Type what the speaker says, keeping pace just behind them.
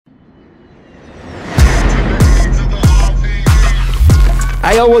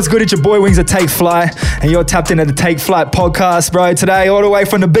Hey, yo, what's good? It's your boy Wings of Take Flight, and you're tapped into the Take Flight podcast, bro. Today, all the way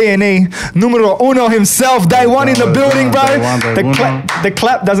from the B&E, numero uno himself, Day1 in the building, bro. The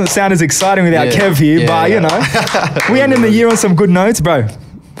clap doesn't sound as exciting without Kev here, but you know, we ending the year on some good notes, bro.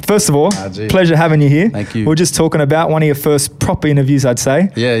 First of all, pleasure having you here. Thank you. We're just talking about one of your first proper interviews, I'd say.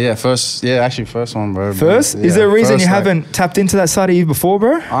 First one, bro. First? Is there a reason you haven't tapped into that side of you before,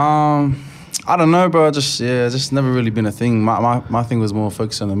 bro? I don't know, bro. Just never really been a thing. My thing was more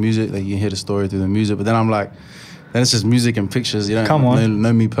focused on the music. Like, you can hear the story through the music. But then I'm like, then it's just music and pictures. You don't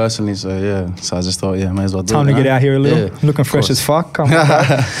know me personally. So, yeah. So I just thought, may as well do it. Time to get out here a little. Yeah, looking fresh as fuck. Come on, bro.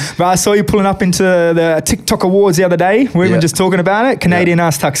 But I saw you pulling up into the TikTok Awards the other day. We were just talking about it. Canadian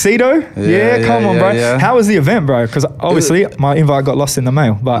ass tuxedo. Come on, bro. Yeah. How was the event, bro? Because obviously my invite got lost in the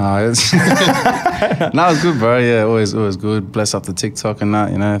mail. But no, it was good, bro. Yeah, always good. Bless up the TikTok and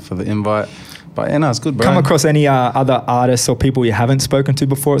that, you know, for the invite. But yeah, no, it's good, bro. Come across any other artists or people you haven't spoken to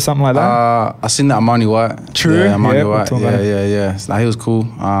before or something like that? I seen that Amani White. True. Yeah, Amani White. Yeah. Nah, he was cool.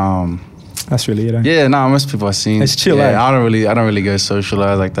 That's really it. Yeah, most people I've seen. It's chill, I don't really go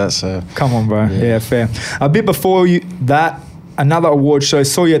socialize like that. So come on, bro. Yeah, fair. A bit before another award show,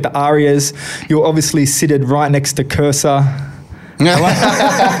 saw you at the Arias. You were obviously seated right next to Cursor. You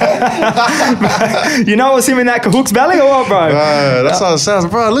know it was him in that Cahook's Valley or what, bro? Bro, that's how it sounds,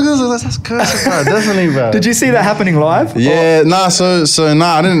 bro. Look at this, that's Cursor, bro. Definitely, bro. Did you see that happening live? Yeah, I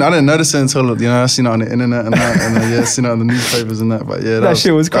didn't notice it until I seen it on the internet and that, and seen it on the newspapers and that. But yeah, that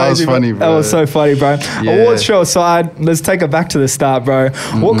shit was crazy. That was funny, bro. That was so funny, bro. Yeah. Awards show aside, let's take it back to the start, bro.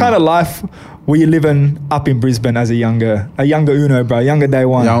 What kind of life were you living up in Brisbane as a younger Uno, bro? Younger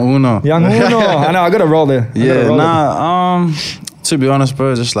Day1. Young Uno. I know, I got to roll there. To be honest,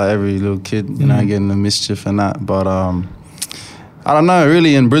 bro, just like every little kid, you know, getting the mischief and that. But I don't know,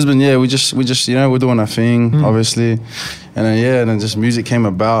 really in Brisbane, we just you know, we're doing our thing, obviously, and then just music came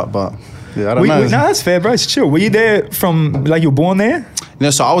about. But yeah, I don't know. No, that's fair, bro. It's chill. Were you there from like you were born there? You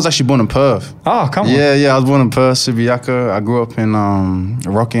know, so I was actually born in Perth. Oh, come on. Yeah, I was born in Perth, Subiaco. I grew up in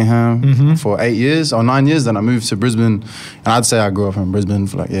Rockingham for 8 years or 9 years. Then I moved to Brisbane, and I'd say I grew up in Brisbane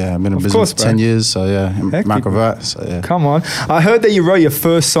for I've been in Brisbane for 10 years. So in Macrovat. So yeah. Come on. I heard that you wrote your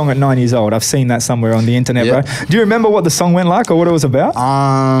first song at 9 years old. I've seen that somewhere on the internet, bro. Do you remember what the song went like or what it was about?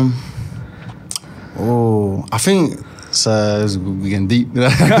 I think. So we're getting deep.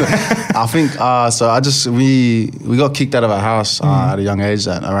 I think we got kicked out of our house at a young age,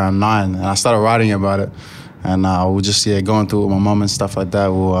 at around 9, and I started writing about it. And we'll just going through it with my mum and stuff like that.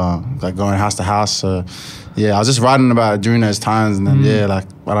 We'll like going house to house. So I was just writing about it during those times, and then I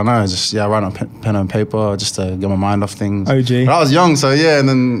don't know, just writing on pen and paper just to get my mind off things. OG. But I was young, so and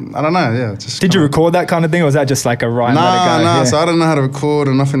then I don't know, just. Did you record that kind of thing, or was that just like a write? Nah. So I didn't know how to record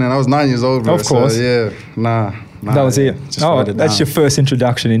or nothing, and I was 9 years old, bro. Of course. So that was it. That's your first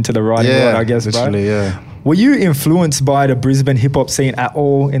introduction into the writing world, I guess, literally, bro. Were you influenced by the Brisbane hip hop scene at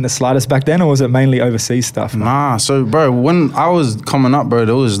all in the slightest back then, or was it mainly overseas stuff? Man? Nah, so bro, when I was coming up, bro,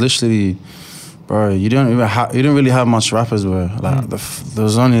 there was literally, bro, you didn't really have much rappers, bro. Like there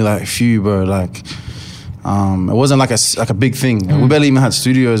was only like a few, bro. Like it wasn't like a big thing. We barely even had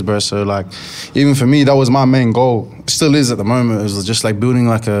studios, bro. So like, even for me, that was my main goal. It still is at the moment. It was just like building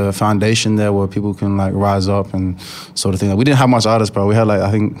like a foundation there where people can like rise up and sort of thing. Like, we didn't have much artists, bro. We had like, I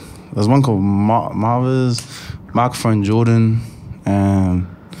think there was one called Marvers, Microphone Jordan, and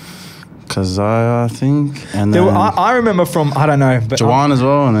Kazaya, I think. And then I remember from, I don't know, but Jawan as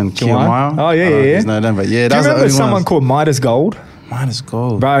well, and then Kiamaya. Oh yeah. Know them, but do you remember someone called Midas Gold? Midas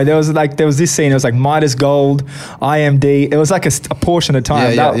Gold. Bro, there was this scene. It was like Midas Gold, IMD. It was like a portion of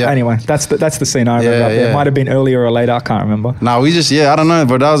time. Anyway, that's the scene I remember. It might have been earlier or later. I can't remember. Nah, we just I don't know,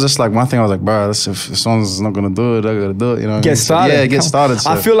 but that was just like one thing. I was like, bro, if someone's not gonna do it, they're gonna do it. You know, get started. So, get started.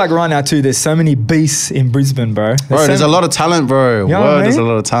 So. I feel like right now too. There's so many beasts in Brisbane, bro. There's a lot of talent, bro. You know what I mean? There's a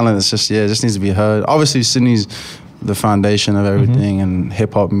lot of talent. It's just it just needs to be heard. Obviously, Sydney's the foundation of everything, and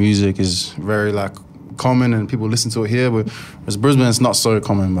hip hop music is very like common and people listen to it here, but as Brisbane, it's not so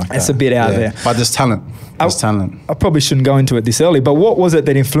common like it's a bit out there. But there's talent. I probably shouldn't go into it this early, but what was it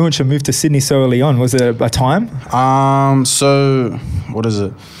that influenced you move to Sydney so early on? Was it a time? So what is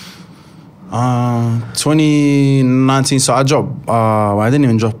it? 2019. So I dropped. I didn't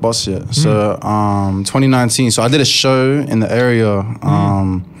even drop Boss yet. So 2019. So I did a show in the area.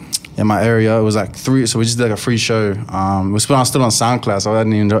 In my area, it was like 3. So we just did like a free show. We're still on SoundCloud, so I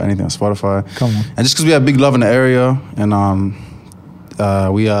didn't even do anything on Spotify. Come on. And just because we had big love in the area, and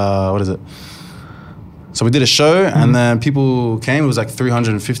what is it? So we did a show, and then people came. It was like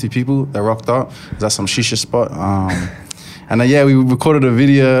 350 people that rocked up. It was at some shisha spot. And then we recorded a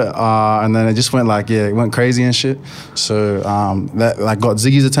video, and then it just went it went crazy and shit. So that got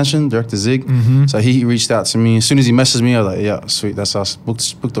Ziggy's attention, director Zig. Mm-hmm. So he reached out to me. As soon as he messaged me, I was like, yeah, sweet, that's us.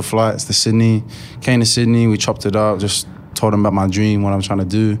 Booked the flights to Sydney. Came to Sydney, we chopped it up, just told him about my dream, what I'm trying to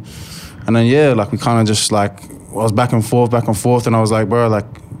do. And then we kind of just I was back and forth, and I was like, bro,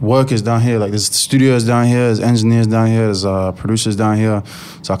 work is down here. There's studios down here, there's engineers down here, there's producers down here.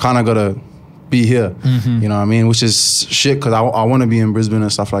 So I kind of gotta be here. Mm-hmm. You know what I mean? Which is shit because I want to be in Brisbane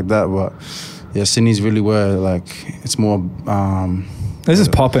and stuff like that. But yeah, Sydney's really where it's more. This is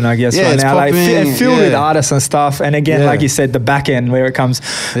popping, I guess, right now. Popping, Filled with artists and stuff. And again, like you said, the back end where it comes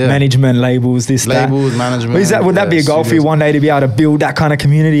management, labels, labels, management. Would that be a goal for you one day to be able to build that kind of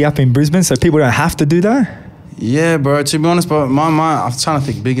community up in Brisbane so people don't have to do that? Yeah, bro. To be honest, but my mind, I'm trying to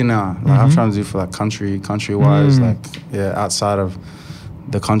think bigger now. I'm trying to do for country-wise, outside of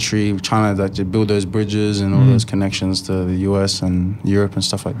the country, trying to build those bridges and all those connections to the US and Europe and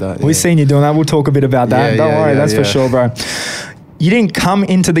stuff like that. We've seen you doing that. We'll talk a bit about that. Don't worry, that's for sure, bro. You didn't come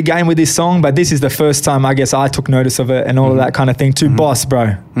into the game with this song, but this is the first time I guess I took notice of it and all of that kind of thing too. Boss,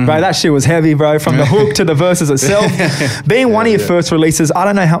 bro. Bro, that shit was heavy, bro. From the hook to the verses itself. Being one of your first releases, I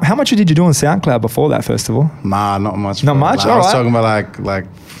don't know, how much did you do on SoundCloud before that, first of all? Nah, not much. Not much? I was talking about like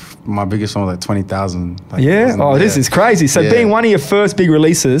my biggest one was 20,000. This is crazy. So being one of your first big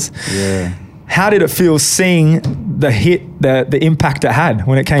releases, how did it feel seeing the hit, the impact it had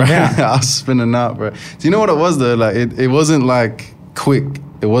when it came out? I was spinning out, bro. Do you know what it was though? It wasn't quick.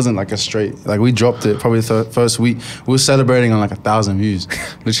 It wasn't a straight, we dropped it probably the first week. We were celebrating on 1,000 views.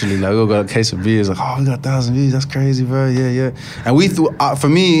 Literally, we all got a case of beers. We got 1,000 views. That's crazy, bro. Yeah. And we thought, for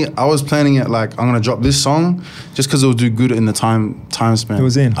me, I was planning it I'm going to drop this song just because it would do good in the time span. It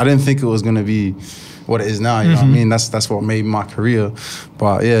was in. I didn't think it was going to be what it is now, you know what I mean? That's what made my career.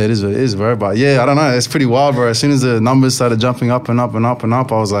 But yeah, it is, bro. But yeah, I don't know. It's pretty wild, bro. As soon as the numbers started jumping up and up and up and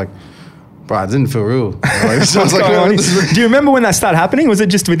up, I was like, bro, I didn't feel real. So I was do you remember when that started happening? Was it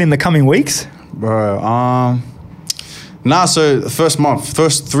just within the coming weeks? Bro, so the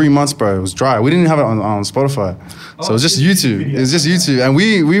first 3 months, bro, it was dry. We didn't have it on Spotify. So it was just YouTube. It was just YouTube. And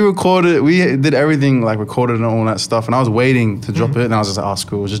we recorded, we did everything, recorded and all that stuff. And I was waiting to drop it. And I was just like,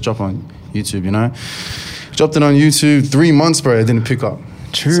 screw it, we'll just drop it on YouTube, you know? Dropped it on YouTube, 3 months, bro, it didn't pick up.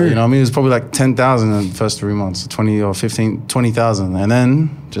 True. So, you know what I mean? It was probably 10,000 in the first 3 months, 20 or 15, 20,000. And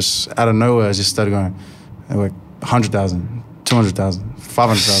then just out of nowhere, it just started going, 100,000, 200,000,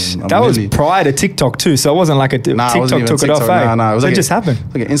 500,000. That was prior to TikTok too, so it wasn't TikTok took it off. Nah, it was it just happened.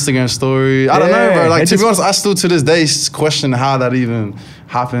 Like an Instagram story. I don't know, bro. To be honest, I still to this day question how that even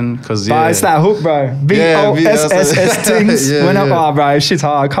happened. Because it's that hook, bro. VOSSS things went up. Oh, bro, shit's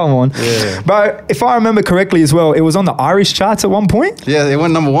hard. Come on, bro. If I remember correctly as well, it was on the Irish charts at one point. Yeah, it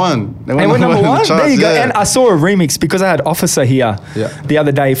went number one. It went number one. There you go. And I saw a remix because I had Officer here the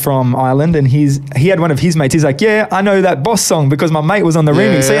other day from Ireland, and he had one of his mates. He's like, yeah, I know that Boss song because my mate was on the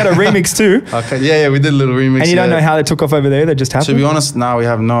remix. So he had a remix too. Okay, yeah, we did a little remix. And you don't know how they took off over there? That just happened? To be honest, now we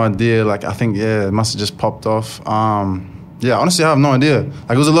have no idea. I think, it must have just popped off. Yeah, honestly, I have no idea.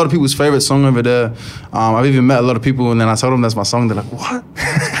 It was a lot of people's favorite song over there. I've even met a lot of people, and then I told them that's my song. They're like, what?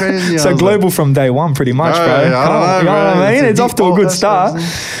 That's crazy. So global from day one, pretty much, bro. I don't know, you know what I mean? It's off to a good start.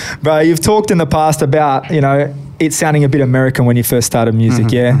 Crazy. Bro, you've talked in the past about, it sounding a bit American when you first started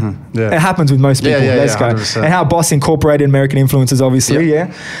music, yeah? It happens with most people, let's go. 100%. And how Boss incorporated American influences, obviously,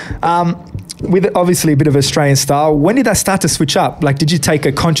 with obviously a bit of Australian style. When did that start to switch up? Did you take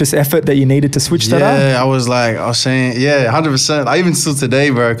a conscious effort that you needed to switch that up? Yeah, I was saying, 100%. I even still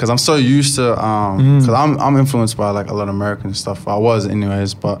today, bro, because I'm so used to, because I'm influenced by a lot of American stuff. I was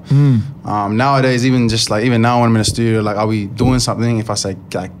anyways, but nowadays, even now when I'm in the studio, I'll be doing something, if I say,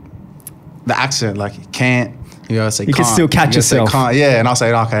 the accent, can't, you gotta say you can't. Can still catch yourself. Say can't. Yeah, and I'll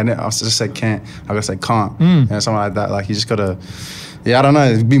say, okay, I'll just say can't. I gotta say can't. Something like that. You just gotta, I don't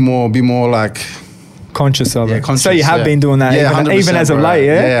know, be more conscious of it. Conscious, so you have been doing that even as of late,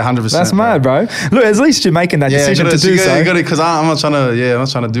 Yeah, 100%. That's mad, bro. Look, at least you're making that decision to do so. You got it, because I'm not trying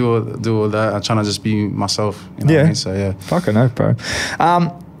to do all that. I'm trying to just be myself. You know what I mean? So yeah. Fucking oath, bro.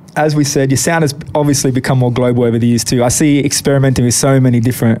 As we said, your sound has obviously become more global over the years too. I see you experimenting with so many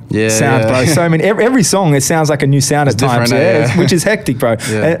different sounds, bro. So many. Every song, it sounds like a new sound at times, which is hectic, bro.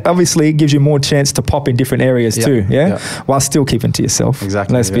 Obviously, it gives you more chance to pop in different areas too, while still keeping to yourself.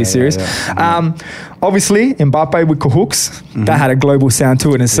 Exactly. Let's be serious. Obviously, Mbappe with Cahooks, that had a global sound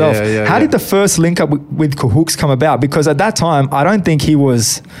to it itself. How did the first link up with Cahooks come about? Because at that time, I don't think he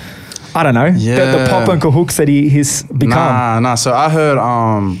was... I don't know. The pop and Cahooks that he's become. Nah. So I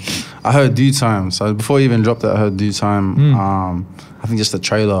heard Due Time. So before he even dropped it, I heard Due Time. I think just the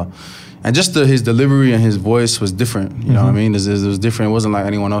trailer. and just his delivery and his voice was different. You know what I mean? It was different. It wasn't like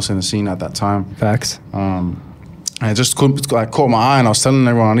anyone else in the scene at that time. Facts. And it just caught my eye, and I was telling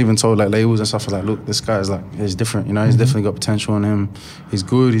everyone, I even told like labels and stuff, I was like, look, this guy is like, he's different, you know, he's definitely got potential in him. He's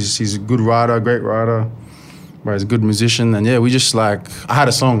good, he's a good writer, great writer, but he's a good musician. And yeah, we just like, I had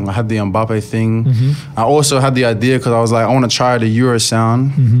a song, I had the Mbappe thing. I also had the idea because I was like, I want to try the Euro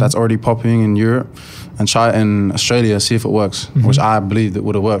sound that's already popping in Europe and try it in Australia, see if it works, which I believed it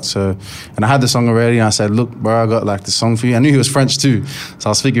would have worked. So, and I had the song already, and I said, look, bro, I got like the song for you. I knew he was French too, so I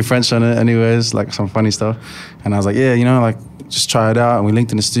was speaking French on it anyways, like some funny stuff. And I was like, yeah, you know, like, just try it out. And we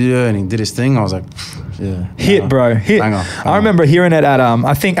linked in the studio, and he did his thing. I was like, yeah. Hit, bro, hit. Banger. I remember hearing it at,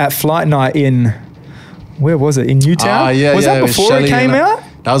 I think at Flight Night in, where was it, in Newtown? Yeah, was that before it came out?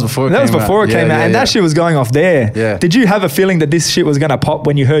 That was before it came out. And that shit was going off there. Yeah. Did you have a feeling that this shit was going to pop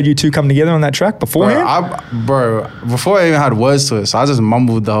when you heard you two come together on that track beforehand? Bro, before I even had words to it, so I just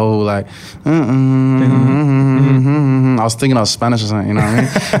mumbled the whole like, I was thinking I was Spanish or something, you know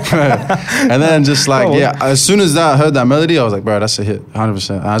what I mean? And then just like, as soon as I heard that melody, I was like, bro, that's a hit,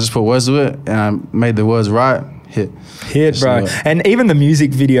 100%. And I just put words to it, and I made the words right, hit. Hit, bro. And even the music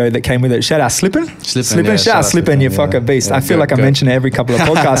video that came with it. Shout out Slippin'. Yeah, shout out Slippin', you fucking beast. Yeah, I feel like I mention it every couple of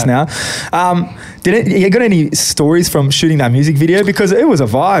podcasts now. You got any stories from shooting that music video? Because it was a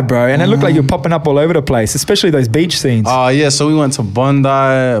vibe, bro. And it looked like you were popping up all over the place, especially those beach scenes. Yeah, so we went to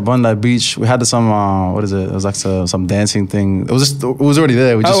Bondi Beach. We had some, what is it? It was like some dancing thing. It was already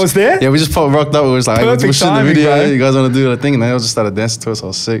there. It was there? Yeah, we just rocked up. It was like, we're shooting the video. Bro. You guys want to do the thing? And then they just started dancing to us. I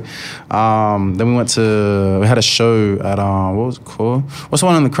was sick. Then we had a show at, what was it called? What's the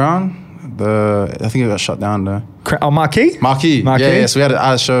one in the Crown? I think it got shut down there. Marquee? Marquee. Yeah. So we had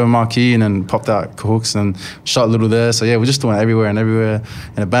a show in Marquee, and then popped out Cahooks and shot a little there. So yeah, we're just doing it everywhere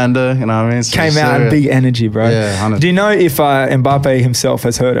in a banda, you know what I mean? So came out in big energy, bro. Yeah, 100. Do you know if Mbappe himself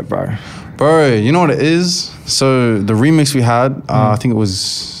has heard it, bro? Bro, you know what it is? So the remix we had, I think it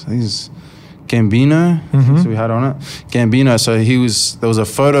was Gambino, so we had on it. Gambino, so there was a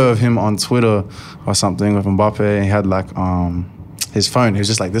photo of him on Twitter or something with Mbappe, and he had like his phone. He was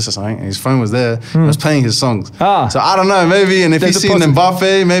just like this or something, and his phone was there. He was playing his songs. So I don't know, maybe, and if he's seen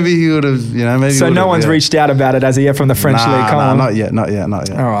Mbappe, maybe he would have, you know, maybe. So no one's reached out about it as a from the French league. Come on, not yet.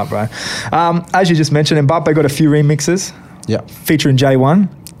 All right, bro. As you just mentioned, Mbappe got a few remixes. Yeah. Featuring Day1.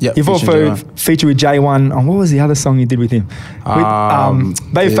 Yeah, you've also featured with Day1 on, what was the other song you did with him?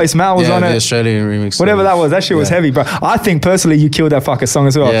 Babyface Mal was on it. The Australian remix. Whatever that was, that shit was heavy, bro. I think personally you killed that fucking song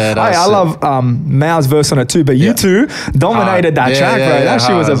as well. Yeah, I love Mal's verse on it too, but you two dominated that track, bro. That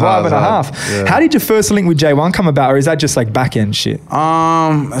shit was a vibe and a half. Yeah. How did your first link with Day1 come about, or is that just like back end shit?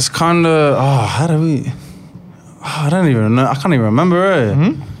 It's kind of, how do we? I don't even know. I can't even remember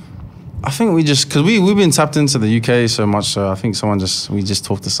it. I think we just, because we've been tapped into the UK so much, so I think we just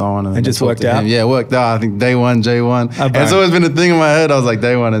talked to someone and just worked out. Yeah, it worked out. I think Day1, J1. It's always been a thing in my head. I was like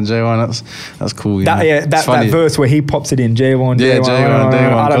Day1 and J1. That's cool. That verse where he pops it in J1. Yeah,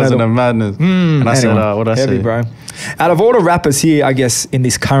 J1. I don't know the madness. And I said, what I heavy, say, bro. Out of all the rappers here, I guess in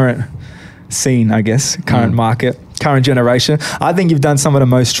this current scene, current market, current generation, I think you've done some of the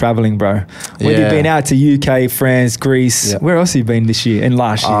most traveling, bro. When you've been out to UK, France, Greece, where else have you been this year and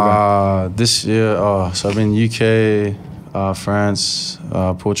last year, bro? This year, so I've been UK, France,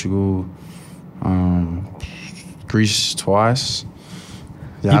 Portugal, Greece twice.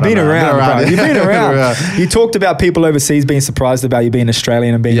 Yeah, You've been around, bro. You've been around. You talked about people overseas being surprised about you being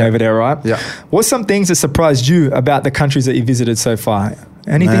Australian and being over there, right? Yeah. What's some things that surprised you about the countries that you visited so far?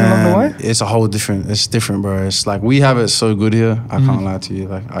 Anything along the way? It's different, bro. It's like, we have it so good here. I can't lie to you.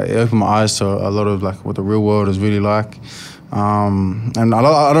 Like, it opened my eyes to a lot of like what the real world is really like. And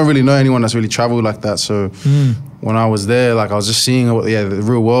I don't really know anyone that's really traveled like that. So when I was there, like, I was just seeing the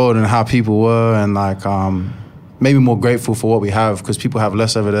real world and how people were, and like maybe more grateful for what we have, because people have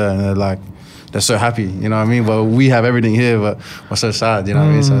less over there, and they're so happy, you know what I mean? Well, we have everything here, but we're so sad, you know what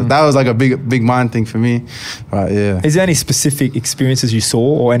I mean? So that was like a big mind thing for me. But yeah. Is there any specific experiences you saw,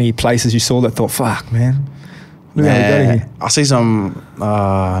 or any places you saw that thought, fuck, man, look how we got here? I see some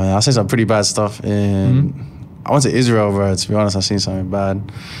pretty bad stuff I went to Israel, bro. To be honest, I seen something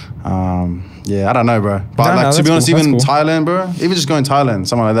bad. I don't know, bro. But to be honest, even Thailand, bro. Even just going to Thailand,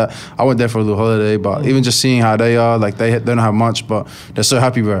 something like that. I went there for a little holiday, but even just seeing how they are, like, they don't have much, but they're so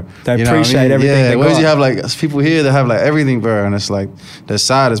happy, bro. They appreciate everything. Yeah, whereas you have like people here that have like everything, bro, and it's like they're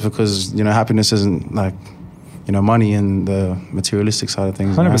sad. It's because happiness isn't like money and the materialistic side of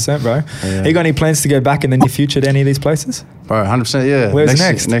things. 100%, bro. Yeah. You got any plans to go back in the near future to any of these places? Bro, 100%, yeah. Where's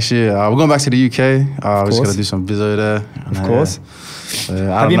next? Next year. We're going back to the UK. We're just going to do some viso there. Of course.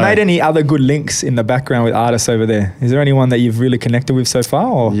 Have you made any other good links in the background with artists over there? Is there anyone that you've really connected with so far?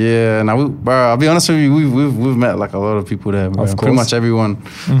 Or? Yeah, bro, I'll be honest with you, we've met like a lot of people there, bro. Pretty much everyone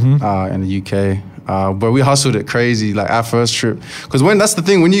in the UK. But we hustled it crazy, like our first trip. Because that's the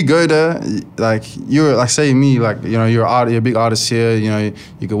thing, when you go there, like you're like, say me, like, you're a big artist here,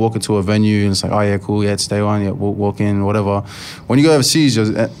 you could walk into a venue and it's like, oh yeah, cool, yeah, it's Day1, yeah, walk in, whatever. When you go overseas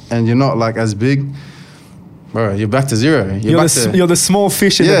and you're not like as big, bro, you're back to zero. You're the small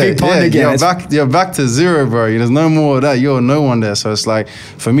fish in the big pond again. You're back to zero, bro. There's no more of that. You're no one there. So it's like,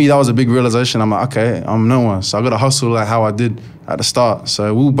 for me, that was a big realization. I'm like, okay, I'm no one. So I got to hustle like how I did at the start.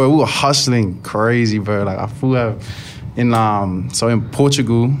 So we were hustling crazy, bro. Like I flew out in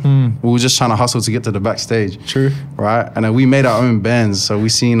Portugal, we were just trying to hustle to get to the backstage. True. Right? And then we made our own bands. So we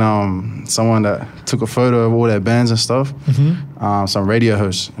seen someone that took a photo of all their bands and stuff, some radio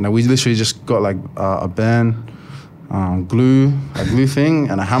hosts. And then we literally just got like a band, a glue thing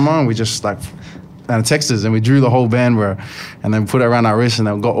and a hammer, and we just like, and Texas, and we drew the whole band, bro, and then put it around our wrist, and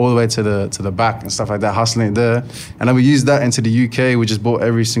then got all the way to the back and stuff like that, hustling it there, and then we used that into the UK. We just bought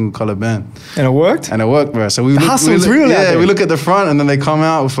every single color band, and it worked. Bro. So the hustle's real. Yeah, we look at the front, and then they come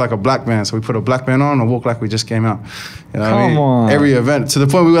out with like a black band. So we put a black band on and walk like we just came out. Come on. Every event, to the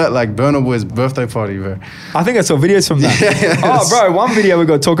point we were at like Burna Boy's birthday party, bro. I think I saw videos from that. Yes. Oh, bro, one video we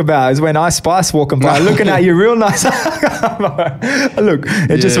got to talk about is when Ice Spice walking by, looking at you real nice. Look,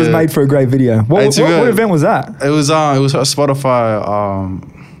 it just was made for a great video. What event was that? It was a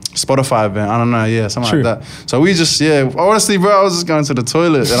Spotify event. I don't know, something like that. So we just, honestly, bro, I was just going to the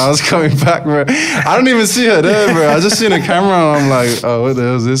toilet and I was coming back, bro. I didn't even see her there, bro. I just seen a camera and I'm like, oh, what the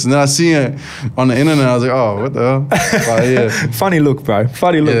hell is this? And then I see it on the internet. I was like, oh, what the hell? But, Funny look, bro.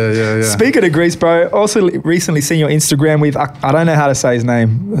 Funny look. Yeah. Speaking of Greece, bro, also recently seen your Instagram with, I don't know how to say his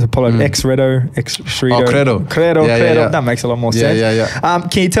name. Credo. Credo. Yeah. That makes a lot more sense. Yeah.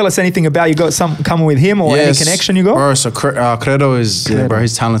 Can you tell us anything about, you got something coming with him or any connection you got? Bro, so Credo is, bro,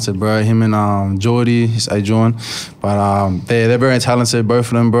 he's talented, bro. Him and Jordy, his Adrian, but they're very talented, both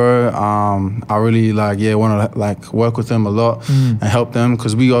of them, bro. I really want to like work with them a lot and help them,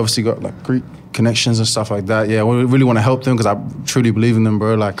 because we obviously got like Greek connections and stuff like that. Yeah, we really want to help them because I truly believe in them,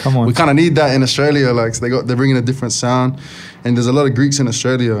 bro. Like, come on, we kind of need that in Australia. Like, so they're bringing a different sound, and there's a lot of Greeks in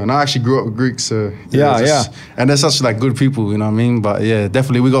Australia, and I actually grew up with Greeks, so and they're such like good people, you know what I mean? But yeah,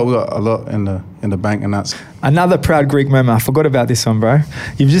 definitely we got a lot in the bank, and that's another proud Greek moment. I forgot about this one, bro.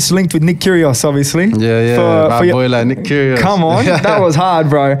 You've just linked with Nick Kyrgios, obviously. Yeah, my boy like Nick Kyrgios. Come on, that was hard,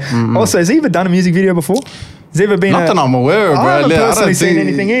 bro. Also, has he ever done a music video before? Has there ever been Not that I'm aware of, bro. I haven't personally seen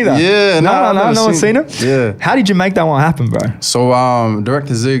anything either. Yeah, no one's seen it? Yeah. How did you make that one happen, bro? So,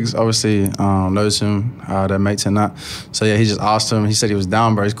 director Ziggs obviously knows him, their mates and that. So, yeah, he just asked him. He said he was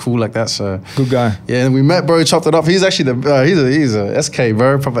down, bro. He's cool like that, so. Good guy. Yeah, and we met, bro, chopped it up. He's actually he's a SK,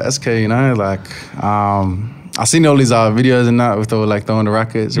 bro, proper SK, you know? Like, I seen all these videos and that with all like throwing the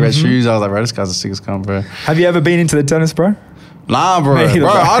rackets, red shoes. I was like, bro, this guy's a sickest cunt, bro. Have you ever been into the tennis, bro? Nah, bro. Either,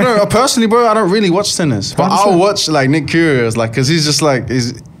 bro. I don't really watch tennis, but 100%. I'll watch like Nick Kyrgios, like, cause he's just like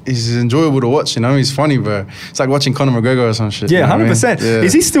he's enjoyable to watch, you know. He's funny, bro. It's like watching Conor McGregor or some shit. Yeah, 100%. I mean? Yeah.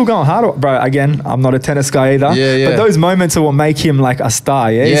 Is he still going hard, bro? Again, I'm not a tennis guy either. Yeah. But those moments are what make him like a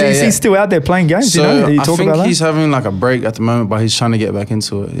star. Yeah. Is he still out there playing games? So, you know? I think he's having like a break at the moment, but he's trying to get back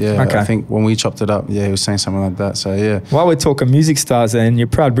into it. Yeah. Okay. I think when we chopped it up, he was saying something like that. So yeah. While we're talking music stars, and you're a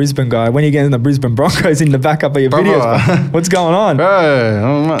proud Brisbane guy, when you get in the Brisbane Broncos in the backup of your videos, bro, what's going on? Bro,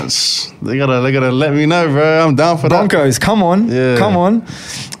 not much. They gotta let me know, bro. I'm down for Broncos, that. come on. Yeah. Come on.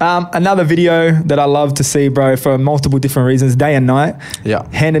 Another video that I love to see, bro, for multiple different reasons, day and night. Yeah.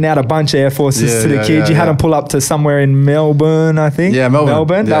 Handing out a bunch of Air Forces to the kids. You had them pull up to somewhere in Melbourne, I think. Yeah,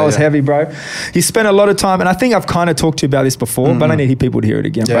 Melbourne. That was heavy, bro. You spent a lot of time, and I think I've kind of talked to you about this before, but I need people to hear it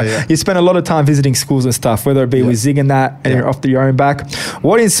again, bro. Yeah. You spent a lot of time visiting schools and stuff, whether it be with Zig and that, and you're off to your own back.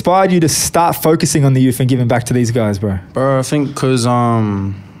 What inspired you to start focusing on the youth and giving back to these guys, bro? Bro, I think because,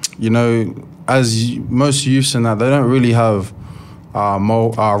 you know, as most youths and that, they don't really have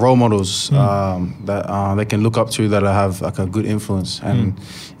role models that they can look up to that have like a good influence. And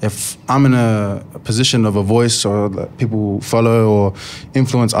if I'm in a position of a voice or that people follow or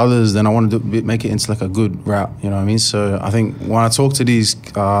influence others, then I want to make it into like a good route, you know what I mean? So I think when I talk to these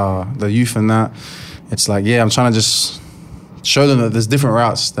the youth and that, it's like, I'm trying to just show them that there's different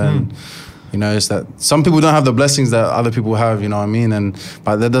routes than You know, it's that some people don't have the blessings that other people have, you know what I mean?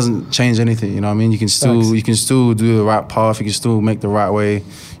 But that doesn't change anything, you know what I mean? You can still do the right path, you can still make the right way, you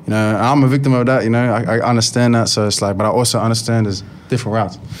know. And I'm a victim of that, you know. I understand that, so it's like, but I also understand there's different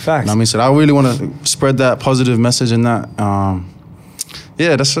routes. Facts. You know what I mean? So I really want to spread that positive message in that.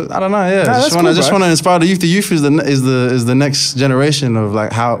 Yeah, that's I don't know. Yeah, No, just want to inspire the youth. The youth is the next generation of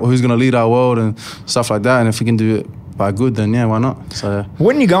like who's gonna lead our world and stuff like that. And if we can do it by good, then yeah, why not? So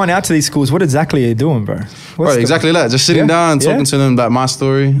when you're going out to these schools, what exactly are you doing, bro? Right, exactly that. Just sitting down and talking to them about my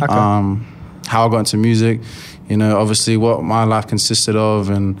story, Okay. how I got into music. You know, obviously what my life consisted of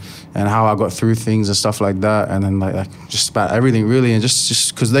and how I got through things and stuff like that. And then like just about everything really. And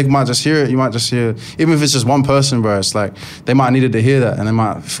just because they might just hear it, you might just hear, even if it's just one person, bro, it's like they might needed to hear that and they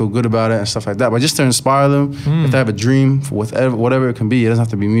might feel good about it and stuff like that. But just to inspire them, if they have a dream for whatever it can be, it doesn't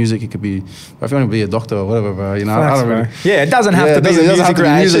have to be music. It could be, if you want to be a doctor or whatever, bro, you know, Facts, I don't really. Yeah, it doesn't have to be music. You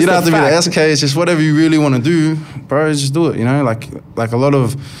don't have to be fact. the SK. It's just whatever you really want to do, bro, just do it, you know, like a lot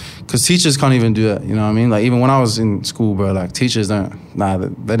of, because teachers can't even do that, you know what I mean? Like even when I was in school, bro, like teachers they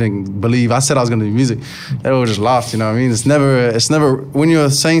didn't believe I said I was gonna do music. They all just laughed, you know what I mean? It's never when you're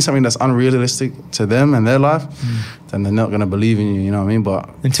saying something that's unrealistic to them and their life, then they're not gonna believe in you, you know what I mean? But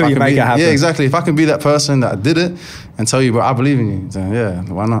until you make it happen. Yeah, exactly. If I can be that person that did it and tell you, bro, I believe in you, then yeah,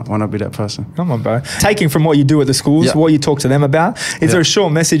 why not? Why not be that person? Come on, bro. Taking from what you do at the schools, what you talk to them about, is there a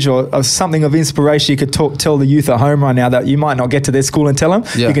short message or something of inspiration you could tell the youth at home right now that you might not get to their school and tell them?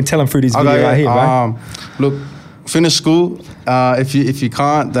 Yeah. You can tell them through this video right here, right? Look, finish school. If you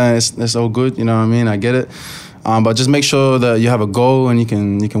can't, then it's all good. You know what I mean? I get it. But just make sure that you have a goal and you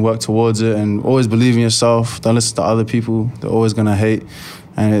can work towards it, and always believe in yourself. Don't listen to other people. They're always gonna hate.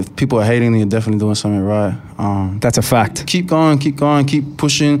 And if people are hating, then you're definitely doing something right. That's a fact. Keep going, keep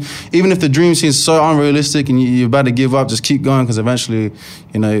pushing. Even if the dream seems so unrealistic and you're about to give up, just keep going, because eventually,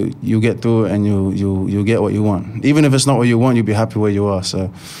 you know, you'll get through it and you'll get what you want. Even if it's not what you want, you'll be happy where you are. So,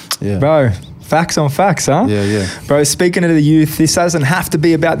 yeah. Bro, facts on facts, huh? Yeah. Bro, speaking of the youth, this doesn't have to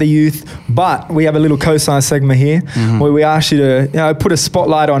be about the youth, but we have a little cosign segment here where we ask you to put a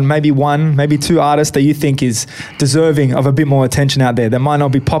spotlight on maybe one, maybe two artists that you think is deserving of a bit more attention out there. That might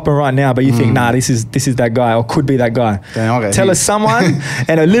not be popping right now, but you think, nah, this is that guy, or could be that guy. Damn, okay. Tell us someone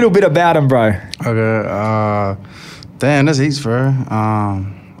and a little bit about him, bro. Okay. Damn, that's heaps, bro.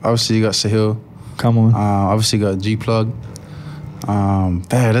 Obviously you got Sahil. Come on. Obviously you got G-Plug.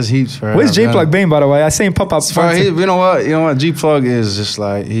 That's heaps, bro. Where's G-Plug been, by the way? I seen him pop up. You know what? G-Plug is just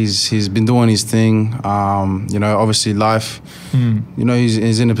like he's been doing his thing. You know, obviously life. You know,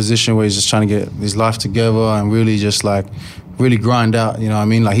 he's in a position where he's just trying to get his life together and really just like really grind out. You know what I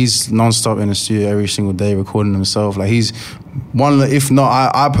mean? Like he's non-stop in the studio every single day recording himself. Like he's one of the, if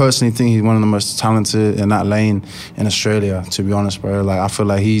not, I personally think he's one of the most talented in that lane in Australia, to be honest, bro. Like I feel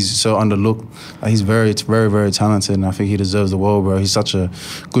like he's so underlooked. Like he's very, very, very talented, and I think he deserves the world, bro. He's such a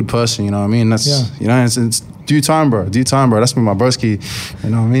good person, you know what I mean? You know, it's due time, bro. That's been my broski, you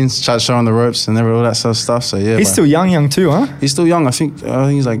know what I mean? Try to show on the ropes and all that sort of stuff. So yeah, he's still young too, huh? He's still young. I think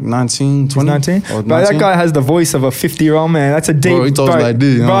he's like 19, 20. He's 19. But that guy has the voice of a 50-year-old man. That's a deep. Bro, he talks like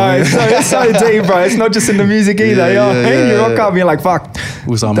this, you know bro. It's so deep, bro. It's not just in the music either. You rock up, you're like, fuck.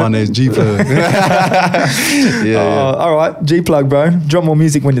 What's up, my name's G-Plug. All right, G-Plug, bro. Drop more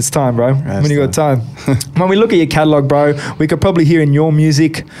music when it's time, bro. When you got time. When we look at your catalog, bro, we could probably hear in your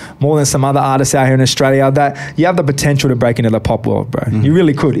music more than some other artists out here in Australia that you have the potential to break into the pop world, bro. You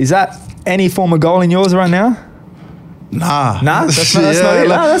really could. Is that any form of goal in yours right now? Nah, that's not it.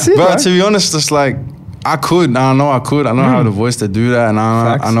 That's it, bro. To be honest, it's like I could. I know I have the voice to do that, and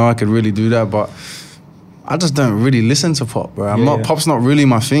I know I could really do that, but I just don't really listen to pop, bro. Pop's not really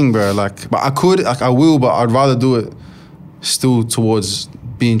my thing, bro. Like, but I will, but I'd rather do it still towards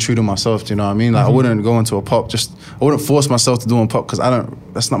being true to myself. Do you know what I mean? Like, I wouldn't go into a pop. I wouldn't force myself to do a pop because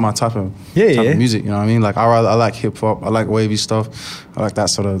that's not my type of music. You know what I mean? Like, I like hip hop. I like wavy stuff. I like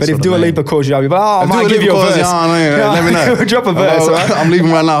that sort of. But if Dua Lipa calls you up, you're like, I might give you a verse. Let me know. Drop a verse. Right? I'm leaving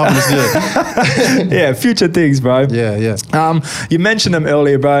right now. Yeah, future things, bro. Yeah. You mentioned them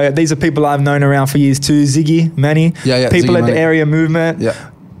earlier, bro. These are people I've known around for years too. Ziggy, Manny. Yeah. People Ziggy, at Manny. the area movement. Yeah.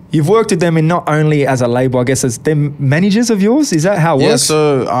 You've worked with them in not only as a label, I guess, as them managers of yours. Is that how it works?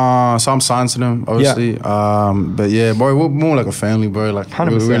 Yeah, so I'm signed to them, obviously. But yeah, bro, we're more like a family, bro. Like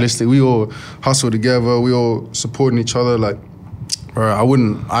 100%. Realistic, we all hustle together. We all supporting each other. Like, bro, I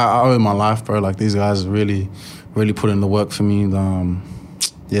owe my life, bro. Like these guys really, really put in the work for me.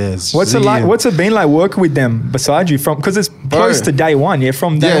 What's it been like working with them beside you? Because it's close to Day One. Yeah,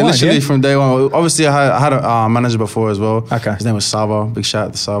 from Day One. Literally from Day One. Obviously, I had a manager before as well. Okay. His name was Sava. Big shout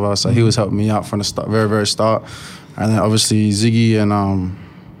out to Sava. So he was helping me out from the start, very, very start. And then obviously Ziggy and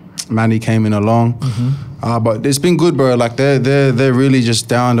Manny came in along. But it's been good, bro. Like they're really just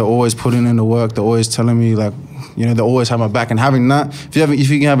down. They're always putting in the work. They're always telling me like, you know, they always have my back. And having that, if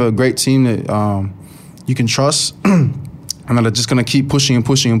you can have a great team that you can trust. And they're just gonna keep pushing and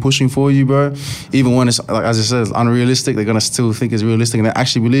pushing and pushing for you, bro. Even when it's like, as I said, it's unrealistic, they're gonna still think it's realistic and they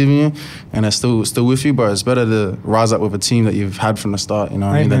actually believe in you, and they're still with you, bro. It's better to rise up with a team that you've had from the start, you know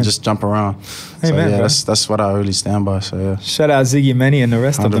what I mean, than just jump around. Amen, so yeah, that's what I really stand by. So yeah. Shout out Ziggy, Manny, and the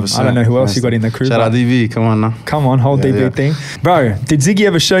rest of them. I don't know who else you got in the crew. Shout out DV, come on now. Come on, whole DV thing, bro. Did Ziggy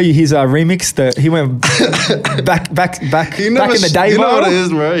ever show you his remix that he went back in the day? You know what it is,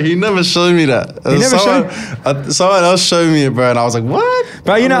 bro? He never showed me that. He never showed. Someone else showed me it, bro, and I was like, what?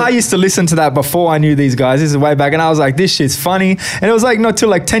 Bro, you know, I used to listen to that before I knew these guys. This is way back, and I was like, this shit's funny. And it was like not till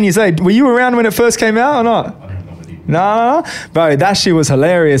like 10 years old. Were you around when it first came out or not? No, bro, that shit was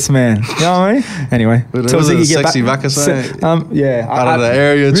hilarious, man. You know what I mean? Anyway, so was it sexy back or something? Yeah, out of the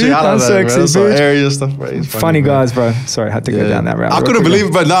area, really out of that, bro. Some area stuff, bro. Funny guys, bro. Sorry, I had to go down that route. I couldn't believe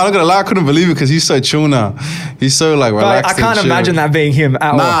it, but no, I'm not gonna lie, I couldn't believe it because he's so chill now. He's so like relaxed. I can't imagine that being him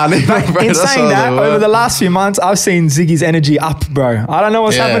at all. Bro, in saying that, over the last few months, I've seen Ziggy's energy up, bro. I don't know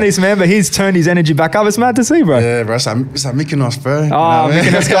what's happened to this man, but he's turned his energy back up. It's mad to see, bro. Yeah, bro. It's like Mykonos, bro. Oh,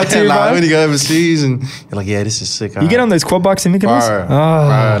 Mykonos got to you, bro. Like when you go overseas and you're like, yeah, this is sick. You get on those quad bikes in Mykonos?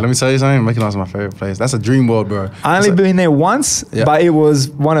 Bro, let me tell you something. Mykonos is my favorite place. That's a dream world, bro. I only been there once, but it was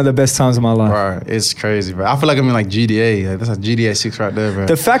one of the best times of my life. Bro, it's crazy, bro. I feel like I'm in like GDA. Like, that's a GDA 6 right there, bro.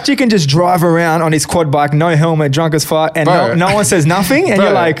 The fact you can just drive around on his quad bike, no helmet, drunk as fuck, and no one says nothing, and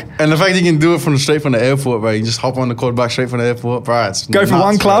you're like... And the fact you can do it straight from the airport, bro. You just hop on the quad bike straight from the airport, bro. It's go for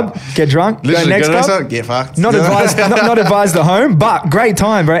one club, get drunk, literally, go next club, get fucked. Not advised the home, but great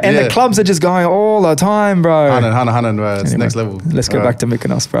time, bro. And the clubs are just going all the time, bro. 100, bro. It's next level. Let's go back to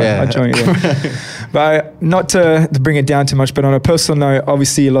Mykonos, bro. I join you there. But not to bring it down too much, but on a personal note,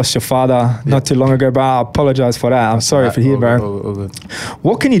 obviously you lost your father not too long ago, bro. I apologize for that. I'm sorry for hearing, bro. All good.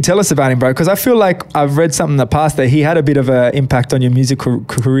 What can you tell us about him, bro? Because I feel like I've read something in the past that he had a bit of an impact on your music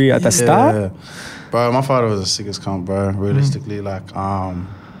career at the start. Yeah. Bro, my father was the sickest cunt, bro. Realistically, like,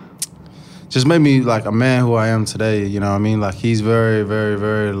 just made me like a man who I am today. You know what I mean? Like, he's very, very,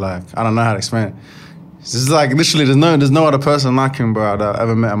 very like, I don't know how to explain it. It's just like literally, there's no other person like him, bro, that I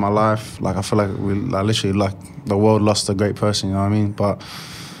ever met in my life. Like, I feel like literally like the world lost a great person. You know what I mean? But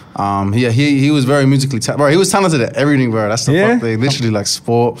he was very musically talented. Bro, he was talented at everything, bro. That's the fuck thing. Literally like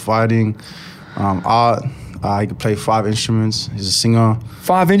sport, fighting, art. He could play 5 instruments. He's a singer.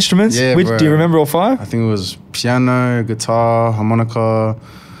 5 instruments? Yeah, bro. Do you remember all 5? I think it was piano, guitar, harmonica.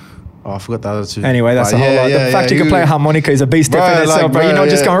 Oh, I forgot the other 2. Anyway, that's a whole lot. The fact you can play a harmonica is a beast in itself, bro. You're not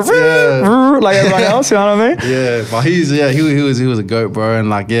just going like everyone else, you know what I mean? Yeah, but he was a goat, bro. And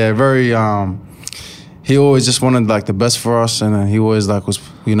like, very, he always just wanted like the best for us. And he always like was,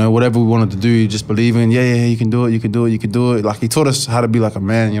 you know, whatever we wanted to do, you just believe in, you can do it. Like, he taught us how to be like a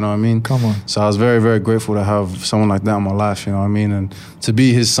man, you know what I mean? Come on. So I was very, very grateful to have someone like that in my life, you know what I mean? And to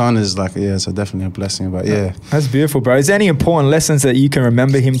be his son is like, it's definitely a blessing, but That's beautiful, bro. Is there any important lessons that you can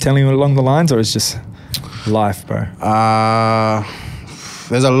remember him telling you along the lines, or it's just life, bro?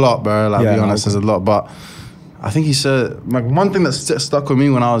 There's a lot, bro. Like, to be honest, there's a lot, but I think he said, like, one thing that stuck with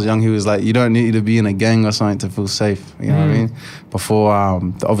me when I was young, he was like, you don't need to be in a gang or something to feel safe. You know what I mean?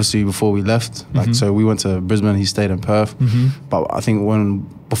 Before we left, like, so we went to Brisbane, he stayed in Perth. But I think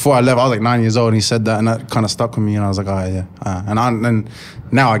before I left, I was like 9 years old, and he said that, and that kind of stuck with me, and I was like, and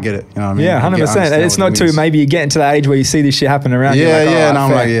now I get it. You know what I mean? Yeah, 100%. It's not too, maybe you get into that age where you see this shit happen around you. Like, and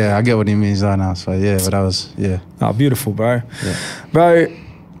I'm like, I get what he means right now. So but that was, Oh, beautiful, bro. Yeah. Bro,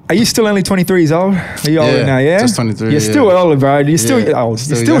 are you still only 23 years old? Are you older now, just 23. You're still older, bro. You're still old.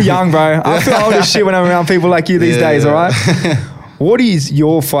 You're still young, bro. I feel old as shit when I'm around people like you these days, all right? What is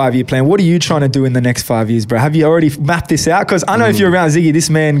your 5-year plan? What are you trying to do in the next 5 years, bro? Have you already mapped this out? Because I know if you're around Ziggy, this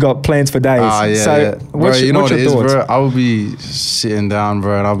man got plans for days. Bro, you know what it is, bro? I will be sitting down,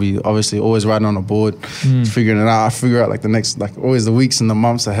 bro, and I'll be obviously always writing on a board, figuring it out. I figure out like the next, like always the weeks and the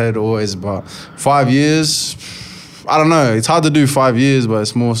months ahead, always. But 5 years, I don't know. It's hard to do 5 years, but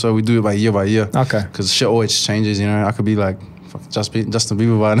it's more so we do it by year. Okay. Because shit always changes, you know. I could be like Justin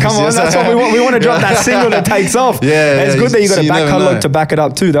Bieber by next year. Come on, that's what we want. We want to drop that single that takes off. It's good that you got a back catalogue to back it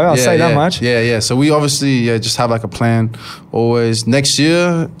up too, though. I'll say that much. So we obviously just have like a plan always. Next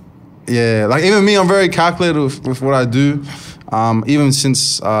year, like even me, I'm very calculated with what I do. Even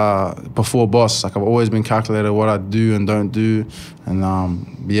since before Boss, like I've always been calculated what I do and don't do, and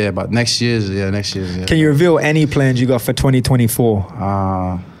but next year's. Can you reveal any plans you got for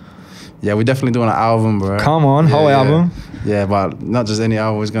 2024? Yeah, we're definitely doing an album, bro. Come on, whole album. Yeah, but not just any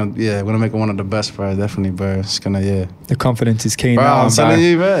album. We're gonna make it one of the best, bro. Definitely, bro. It's gonna, The confidence is key bro, now, I'm telling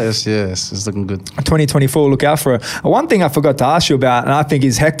you, bro. It's looking good. 2024, look out for it. One thing I forgot to ask you about, and I think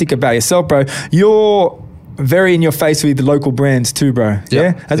is hectic about yourself, bro. You're very in your face with the local brands too, bro.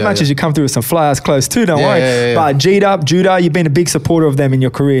 Yeah. As much as you come through with some fly-ass clothes too, don't worry. But Judah, you've been a big supporter of them in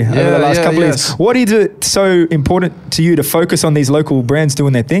your career over the last couple of years. What is it so important to you to focus on these local brands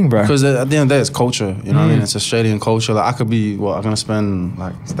doing their thing, bro? Because at the end of the day, it's culture. You know what I mean? It's Australian culture. Like I could be, I'm gonna spend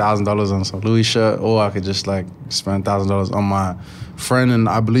like $1,000 on some Louis shirt, or I could just like spend $1,000 on my friend, and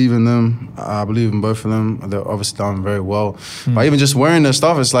I believe in them. I believe in both of them. They're obviously done very well. But even just wearing their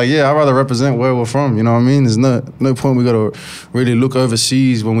stuff, it's like, I'd rather represent where we're from. You know what I mean? There's no point we gotta really look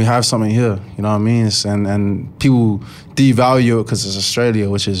overseas when we have something here. You know what I mean? And people devalue it because it's Australia,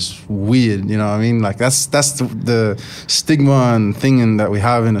 which is weird. You know what I mean? Like that's the stigma and thing that we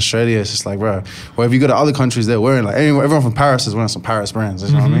have in Australia. It's just like, bro, well, if you go to other countries, they're wearing like everyone from Paris is wearing some Paris brands. You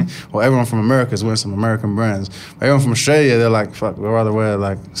know what I mean? Or everyone from America is wearing some American brands. Everyone from Australia, they're like, fuck, we'd rather wear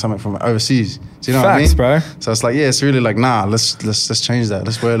like something from overseas. Do you know what I mean? Bro. So it's like, it's really like, nah, let's change that.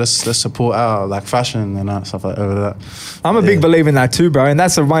 Let's support our like fashion and stuff like over that. I'm a big believer in that too, bro. And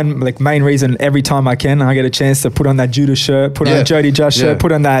that's the one like main reason every time I get a chance to put on that Judah shirt, put on a Jody Just shirt,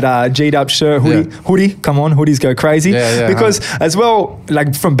 put on that G'd up shirt, hoodie. Come on, hoodies go crazy. Because as well,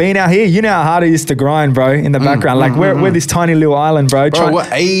 like from being out here, you know how hard it is to grind, bro, in the background. Like we're this tiny little island, bro. We're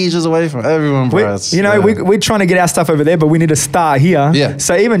ages away from everyone, bro. We're trying to get our stuff over there, but we need to start here. Yeah.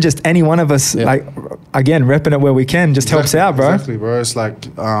 So even just any one of us, like, again, repping it where we can just helps out, bro. Exactly, bro. It's like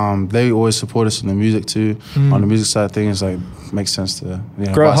they always support us in the music too. On the music side of things, like makes sense to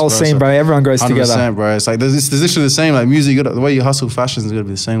grow a whole scene, bro. Everyone grows together. 100%, bro. It's like there's literally the same. Like music, the way you hustle fashion is gonna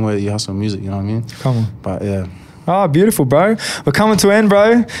be the same way that you hustle music. You know what I mean? Come on. But yeah. Oh, beautiful, bro. We're coming to end,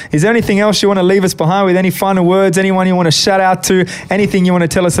 bro. Is there anything else you want to leave us behind with? Any final words? Anyone you want to shout out to? Anything you want to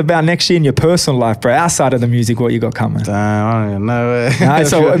tell us about next year in your personal life, bro? Outside of the music, what you got coming? Damn, I don't even know. Right,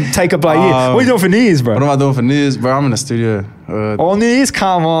 so take up like year. What are you doing for New Year's, bro? What am I doing for New Year's, bro? I'm in the studio. All New Year's?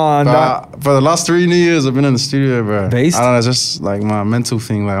 Come on. For the last 3 New Years, I've been in the studio, bro. Beast. I don't know, it's just like my mental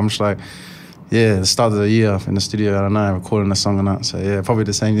thing. Like I'm just like, the start of the year in the studio, I don't know, recording a song and that. So probably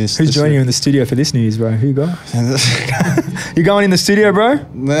the same. Who's joining you in the studio for this New Year's, bro? Who you got? You going in the studio, bro?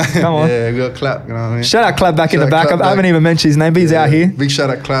 Come on. Yeah, we got Clap, you know what I mean? Shout out Clap back in the back. I haven't even mentioned his name, but he's out here. Big shout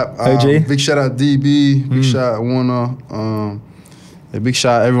out Clap. OG. Big shout out DB. Big shout out Warner. A big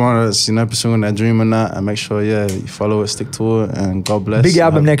shout out everyone that's pursuing their dream and that, and make sure you follow it, stick to it, and God bless. Big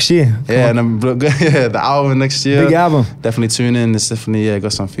album next year. And the album next year. Big album. Definitely tune in. It's definitely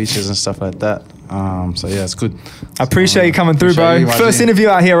got some features and stuff like that. So it's good. I appreciate you coming through, bro. First interview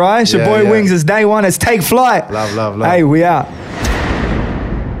out here, right? It's your boy Wings. It's Day1. It's Take Flight. Love. Hey, we out.